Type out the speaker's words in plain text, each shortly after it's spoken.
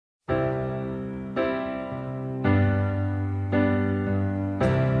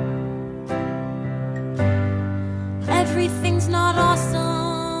not awesome.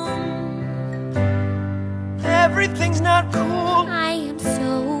 Everything's not cool. I am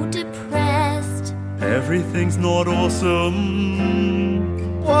so depressed. Everything's not awesome.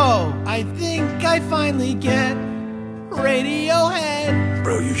 Whoa, I think I finally get Radiohead.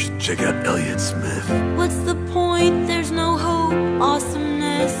 Bro, you should check out Elliott Smith. What's the point? There's no hope.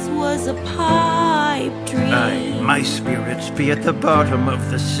 Awesomeness was a pipe dream. Aye, my spirits be at the bottom of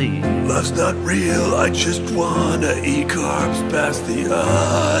the sea. Love's not real, I just wanna eat carbs past the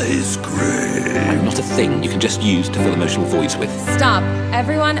ice cream. I'm not a thing you can just use to fill emotional voids with. Stop.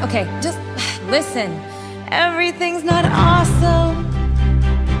 Everyone, okay, just listen. Everything's not awesome,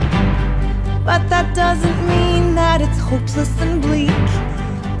 but that doesn't mean that it's hopeless and bleak.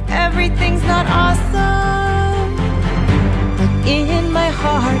 Everything's not awesome, but in my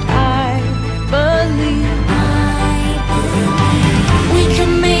heart